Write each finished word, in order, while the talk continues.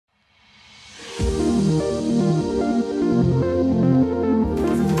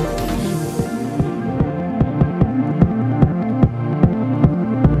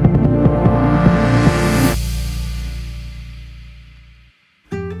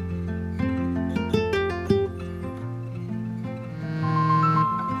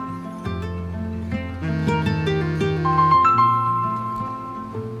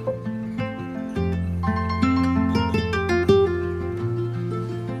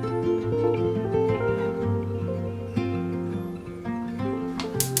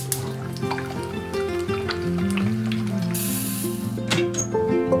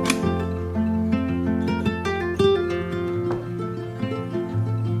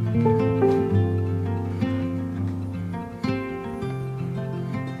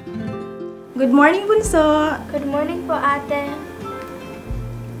Good morning, Bunso! Good morning po, ate.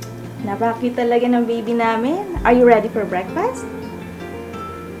 Napaka-cute talaga ng baby namin. Are you ready for breakfast?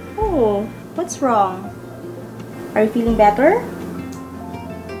 Oh, what's wrong? Are you feeling better?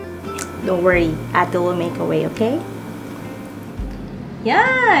 Don't worry, ate will make a way, okay?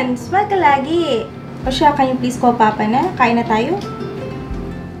 Yan! Smile ka lagi! O siya, can you please call Papa na? Kain na tayo?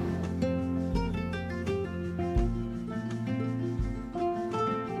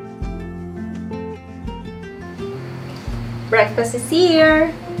 Breakfast is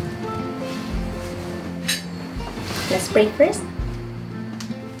here! Let's pray first.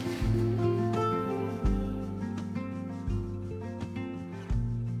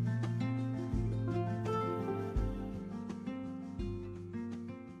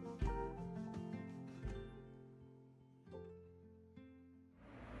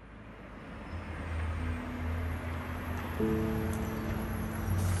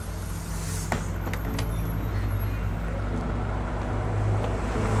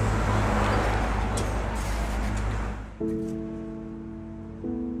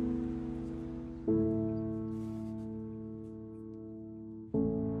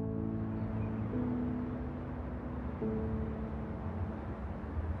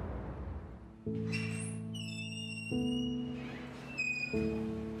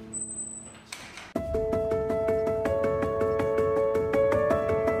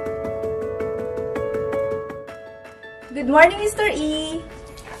 Good morning, Mr. E!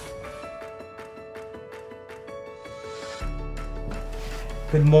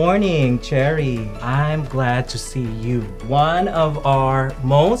 Good morning, Cherry. I'm glad to see you. One of our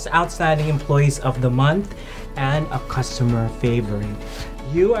most outstanding employees of the month and a customer favorite.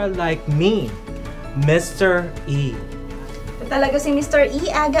 You are like me, Mr. E. Talaga si Mr.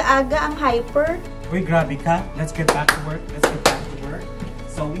 E, aga-aga ang hyper. Uy, grabe ka. Let's get back to work. Let's get back to work.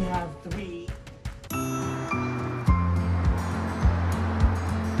 So we have 3.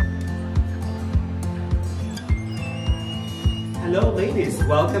 Hello, ladies.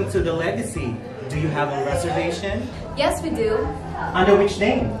 Welcome to the Legacy. Do you have a reservation? Yes, we do. Under which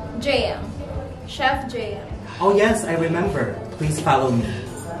name? JM. Chef JM. Oh yes, I remember. Please follow me.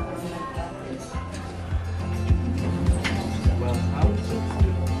 Welcome.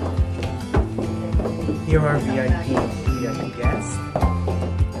 Here are VIP guests.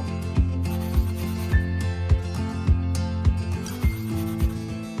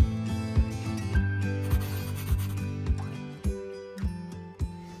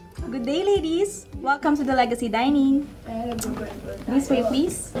 Good day, ladies! Welcome to the Legacy Dining. This way,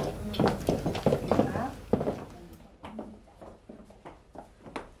 please.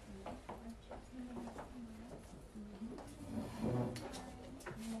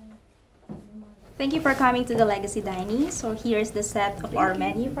 Thank you for coming to the Legacy Dining. So here's the set of our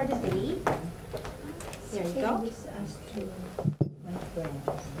menu for the day. Here you go.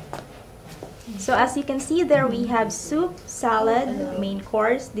 So as you can see there, we have soup, salad, main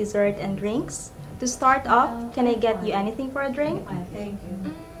course, dessert, and drinks. To start off, can I get you anything for a drink? Thank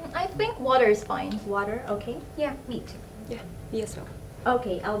you. I think water is fine. Water, okay. Yeah, me too. Yeah, me as well.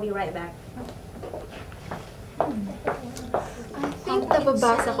 Okay, I'll be right back. I think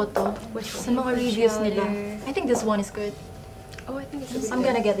nababasa ko to sa mga reviews nila. I think this one is good. Oh, I think it's a good I'm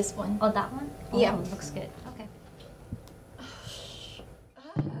gonna get this one. Oh, that one? Oh, Yeah. looks good. Okay.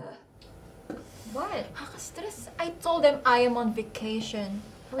 What? Nakaka-stress. I told them I am on vacation.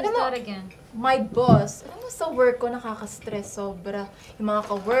 Who's Alam mo, that again? my boss. Alam mo, sa work ko, nakaka-stress sobra. Yung mga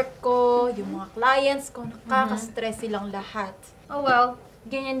ka-work ko, yung mga clients ko, nakaka-stress silang lahat. Oh well,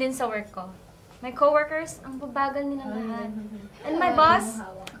 ganyan din sa work ko. My coworkers, ang babagal nila lahat. And my boss,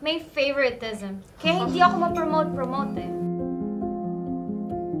 may favoritism. Kaya hindi ako ma-promote eh.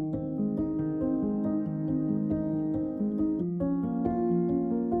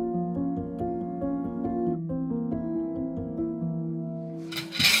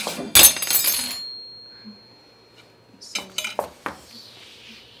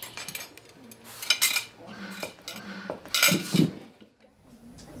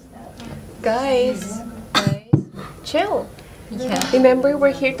 Guys, Chill. Yeah. remember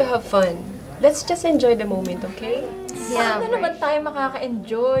we're here to have fun. Let's just enjoy the moment, okay? Yeah, Paano naman tayo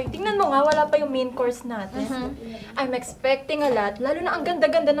makaka-enjoy? Tingnan mo nga, wala pa yung main course natin. I'm expecting a lot, lalo na ang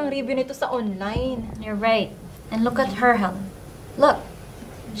ganda-ganda ng review nito sa online. You're right. And look at her, Helen. Look.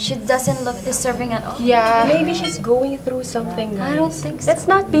 She doesn't look deserving at all. Yeah. Maybe she's going through something, guys. I don't think so. Let's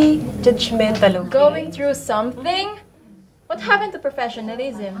not be judgmental, okay? Going through something? What happened to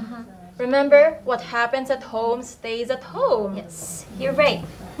professionalism? Remember, what happens at home stays at home. Yes, you're right.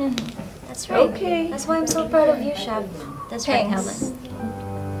 That's right. Okay. That's why I'm so proud of you, Chef. That's right, Thanks.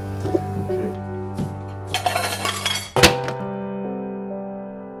 Helen.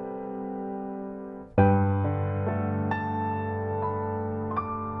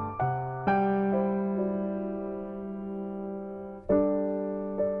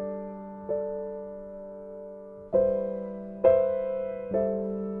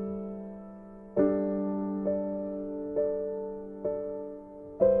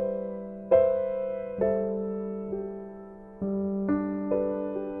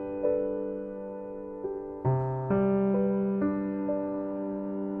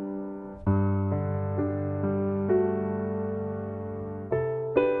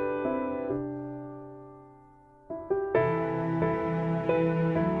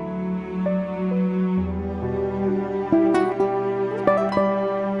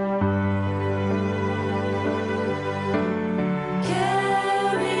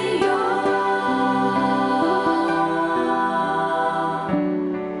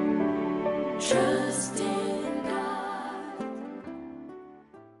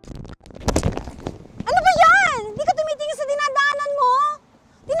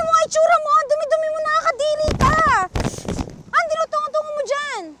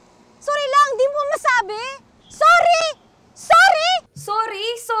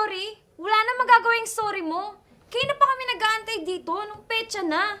 pizza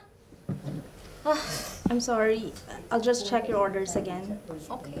na. I'm sorry. I'll just check your orders again.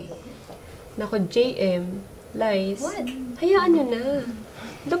 Okay. Nako, JM, Lies. What? Hayaan nyo na.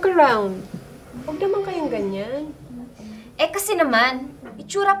 Look around. Huwag naman kayong ganyan. Eh kasi naman,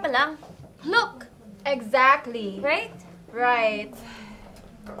 itsura pa lang. Look! Exactly. Right? Right.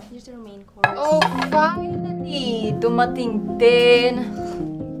 Here's your main course. Oh, finally! Dumating din.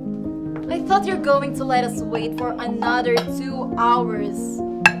 I thought you're going to let us wait for another 2 hours.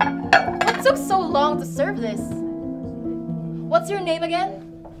 What took so long to serve this? What's your name again?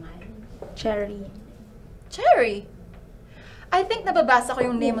 Cherry. Cherry. I think nababasa ko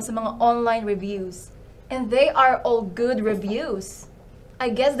yung name mo sa mga online reviews. And they are all good reviews.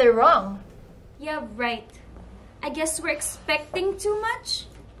 I guess they're wrong. Yeah, right. I guess we're expecting too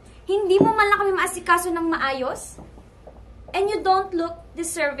much. Hindi mo man lang kami maasikaso ng maayos. And you don't look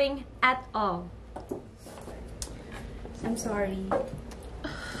deserving at all. I'm sorry.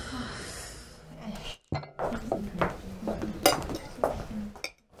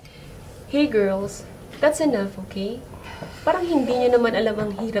 Hey girls, that's enough, okay? Parang hindi nyo naman alam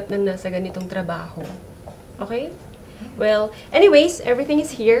ang hirap ng nasa ganitong trabaho. Okay? Well, anyways, everything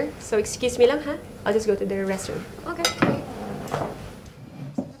is here. So excuse me lang ha. I'll just go to the restroom. Okay.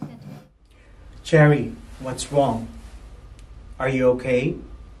 Cherry, what's wrong? Are you okay?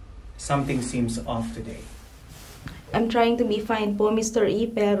 Something seems off today. I'm trying to be fine po, Mr. E,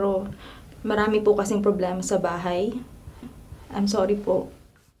 pero marami po kasing problema sa bahay. I'm sorry po.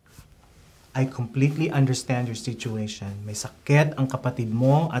 I completely understand your situation. May sakit ang kapatid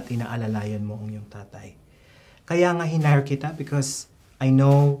mo at inaalalayan mo ang iyong tatay. Kaya nga hinire kita because I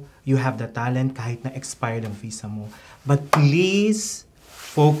know you have the talent kahit na expired ang visa mo. But please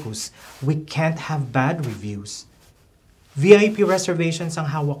focus. We can't have bad reviews. VIP reservations ang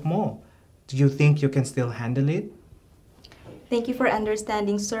hawak mo. Do you think you can still handle it? Thank you for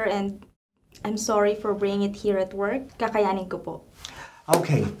understanding, sir, and I'm sorry for bringing it here at work. Kakayanin ko po.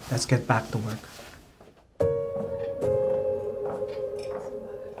 Okay, let's get back to work.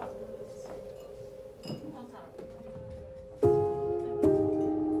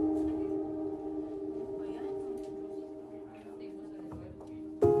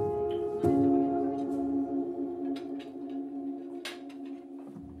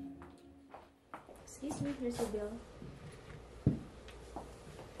 Excuse me, here's your bill.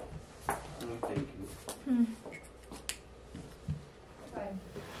 Thank you.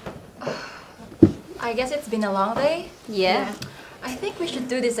 I guess it's been a long day. Yeah. I think we should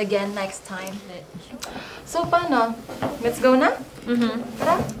do this again next time. So, paano? Let's go na?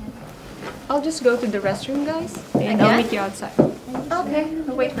 Tara. I'll just go to the restroom, guys. And I'll meet you outside. Okay,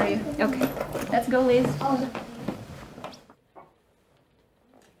 I'll wait for you. Okay. Let's go, Liz.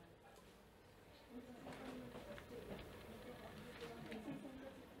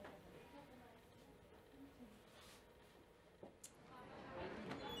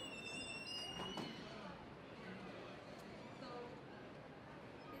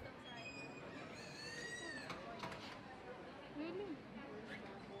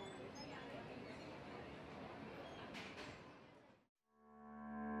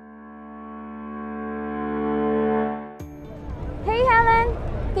 Hey, Helen!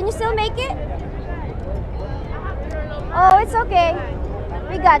 Can you still make it? Oh, it's okay.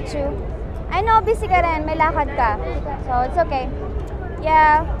 We got you. I know busy ka rin, may lakad ka. So, it's okay.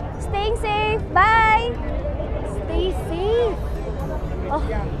 Yeah. Staying safe. Bye! Stay safe. Oh,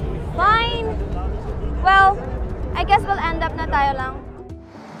 fine. Well, I guess we'll end up na tayo lang.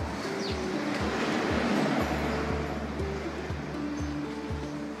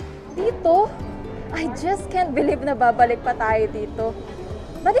 Dito? I just can't believe na babalik pa tayo dito.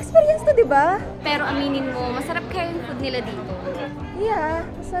 Bad experience to, di ba? Pero aminin mo, masarap kaya yung food nila dito. Yeah,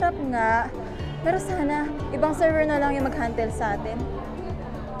 masarap nga. Pero sana, ibang server na lang yung mag-handle sa atin.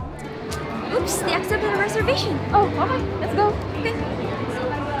 Oops, they accepted a reservation. Oh, okay. Let's go. Okay.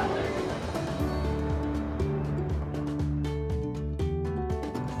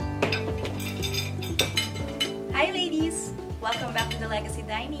 Hi, ladies! Welcome back to the Legacy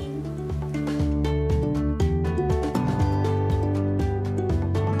Dining.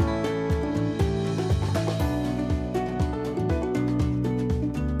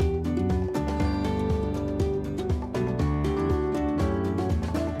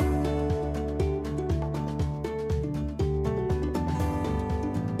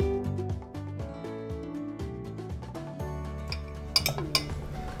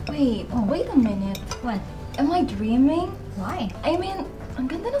 Wait a minute. What? Am I dreaming? Why? I mean,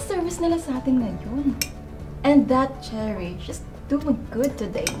 ang ganda ng service nila sa atin ngayon. And that Cherry, she's doing good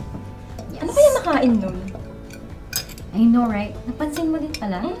today. Yes. Ano kaya nakain nun? I know, right? Napansin mo din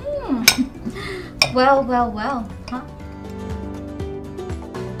pala. Well, huh?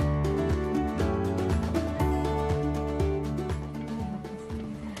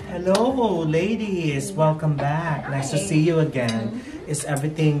 Hello, ladies. Welcome back. Nice to see you again. Is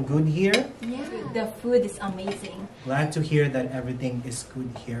everything good here? Yeah, the food is amazing. Glad to hear that everything is good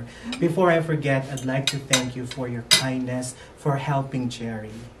here. Before I forget, I'd like to thank you for your kindness for helping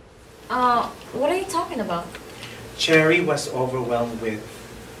Cherry. What are you talking about? Cherry was overwhelmed with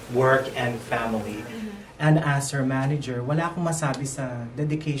work and family. And as her manager, wala akong masabi sa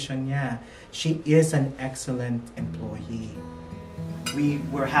dedication niya. She is an excellent employee. We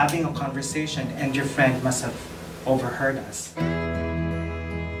were having a conversation and your friend must have overheard us.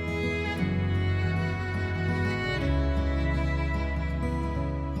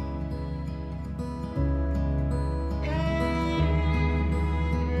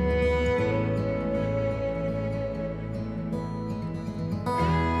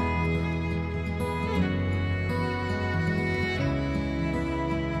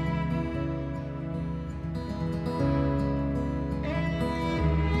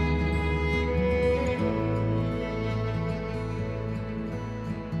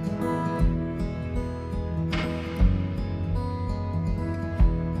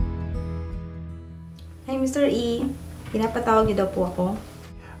 Hi, Mr. E. Pinapatawag niyo daw po ako.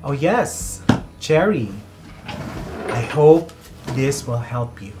 Oh yes, Cherry. I hope this will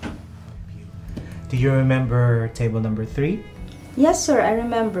help you. Do you remember table number 3? Yes, sir, I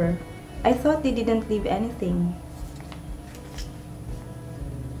remember. I thought they didn't leave anything.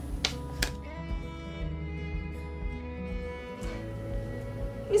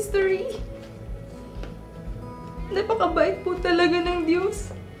 Mr. E, napakabait po talaga ng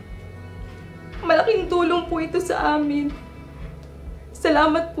Diyos. Malaking tulong po ito sa amin.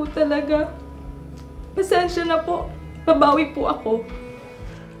 Salamat po talaga. Pasensya na po. Babawi po ako.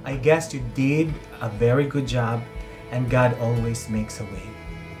 I guess you did a very good job and God always makes a way.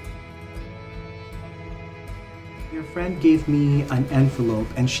 Your friend gave me an envelope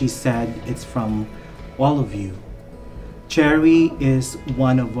and she said it's from all of you. Cherry is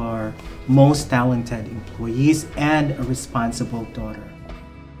one of our most talented employees and a responsible daughter.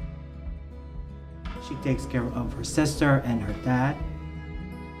 She takes care of her sister and her dad.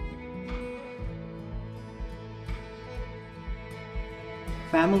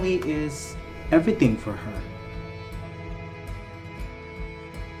 Family is everything for her.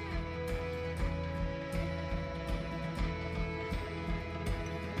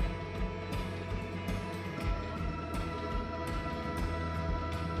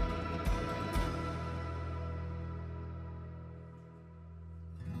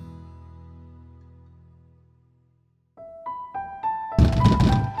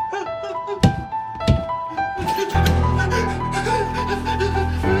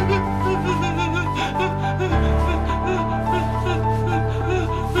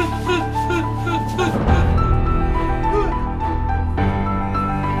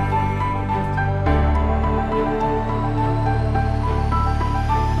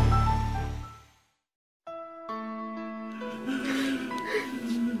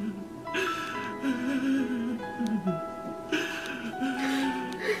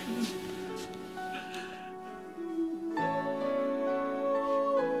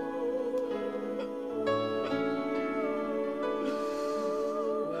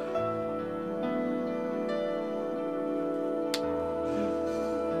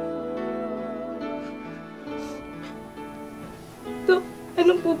 Dok,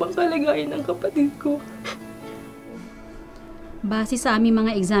 ano po bang kalagayan ng kapatid ko? Base sa aming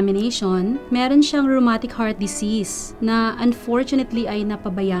mga examination, meron siyang rheumatic heart disease na unfortunately ay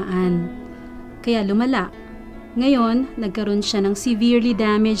napabayaan. Kaya lumala. Ngayon, nagkaroon siya ng severely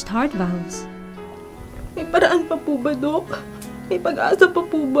damaged heart valves. May paraan pa po ba, Dok? May pag-asa pa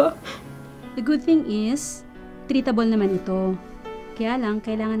po ba? The good thing is, treatable naman ito. Kaya lang,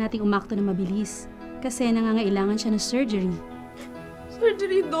 kailangan nating umakto na mabilis kasi nangangailangan siya ng surgery.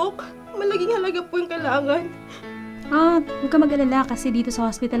 Surgery, Dok? Malaking halaga po yung kailangan. Huwag ka mag-alala kasi dito sa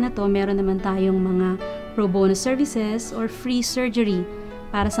hospital na to, meron naman tayong mga pro bono services or free surgery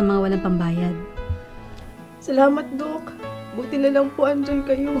para sa mga walang pambayad. Salamat, Dok. Buti na lang po andyan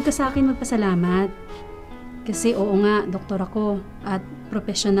kayo. Huwag ka sa akin magpasalamat. Kasi oo nga, doktor ako at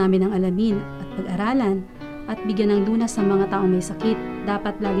propesyon namin ang alamin at pag-aralan at bigyan ng lunas sa mga taong may sakit.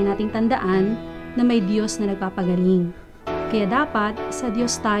 Dapat lagi nating tandaan na may Diyos na nagpapagaling. Kaya dapat sa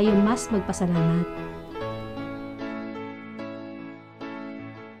Diyos tayo mas magpasalamat.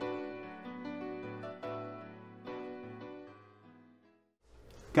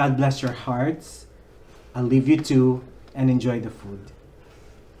 God bless your hearts. I'll leave you to and enjoy the food.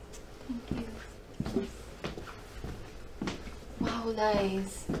 Thank you. Wow,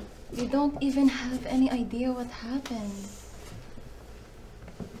 Liz. You don't even have any idea what happened.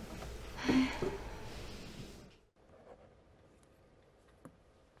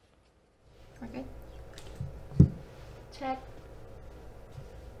 We're good? Check.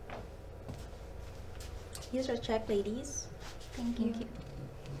 Here's your check, ladies. Thank you.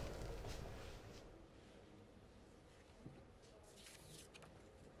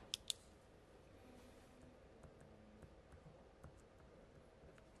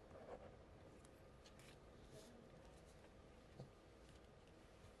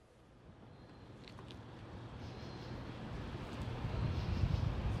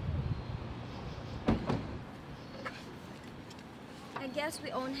 I guess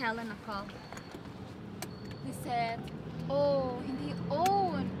we own Helen a call. We said, oh, hindi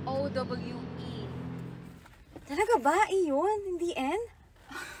own. O-W-E. Talaga ba? Iyon? Hindi N?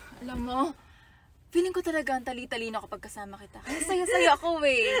 Alam mo, feeling ko talaga ang tali-talino kapag kasama kita. Kaya saya-saya ako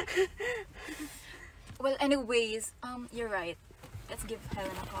eh. Well, anyways, you're right. Let's give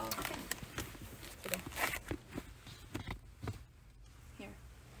Helen a call. Sige. Here.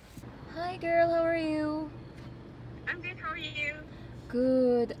 Hi girl, how are you? I'm good, how are you?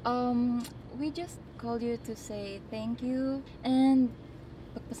 Good. We just called you to say thank you and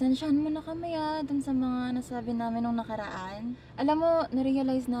pagpasensyahan mo na kami dun sa mga nasabi namin nung nakaraan. Alam mo,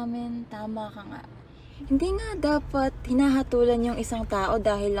 narealize namin, tama ka nga. Hindi nga dapat hinahatulan yung isang tao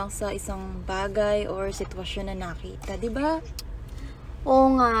dahil lang sa isang bagay or sitwasyon na nakita, di ba?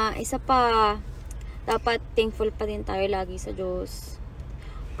 Oo nga, isa pa. Dapat thankful pa din tayo lagi sa Diyos.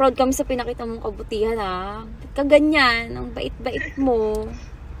 Proud kami sa pinakita mong kabutihan Kaganyan, ang bait-bait mo.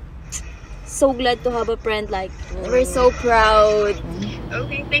 So glad to have a friend like you. We're so proud.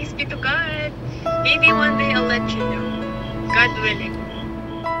 Okay, thanks be to God. Maybe one day I'll let you know. God willing.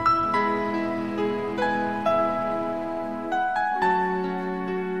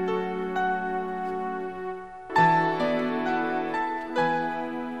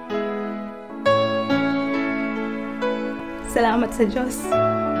 Salamat sa Diyos.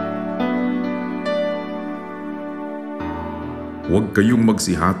 Huwag kayong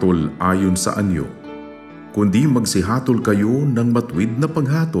magsihatol ayon sa anyo, kundi magsihatol kayo ng matuwid na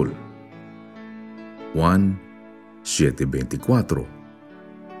paghatol. Juan 7:24.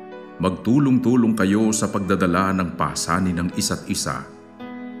 Magtulong-tulong kayo sa pagdadala ng pasanin ng isa't isa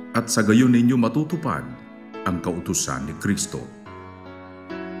at sa gayon ninyo matutupad ang kautusan ni Kristo.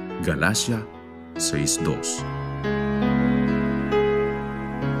 Galacia 6:2.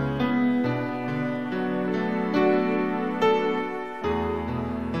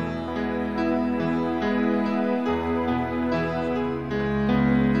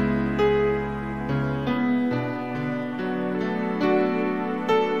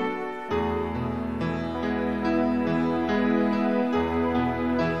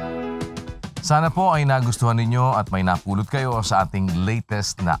 Sana po ay nagustuhan ninyo at may napulot kayo sa ating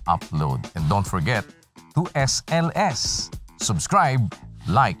latest na upload. And don't forget to SLS, subscribe,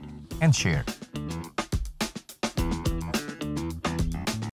 like, and share.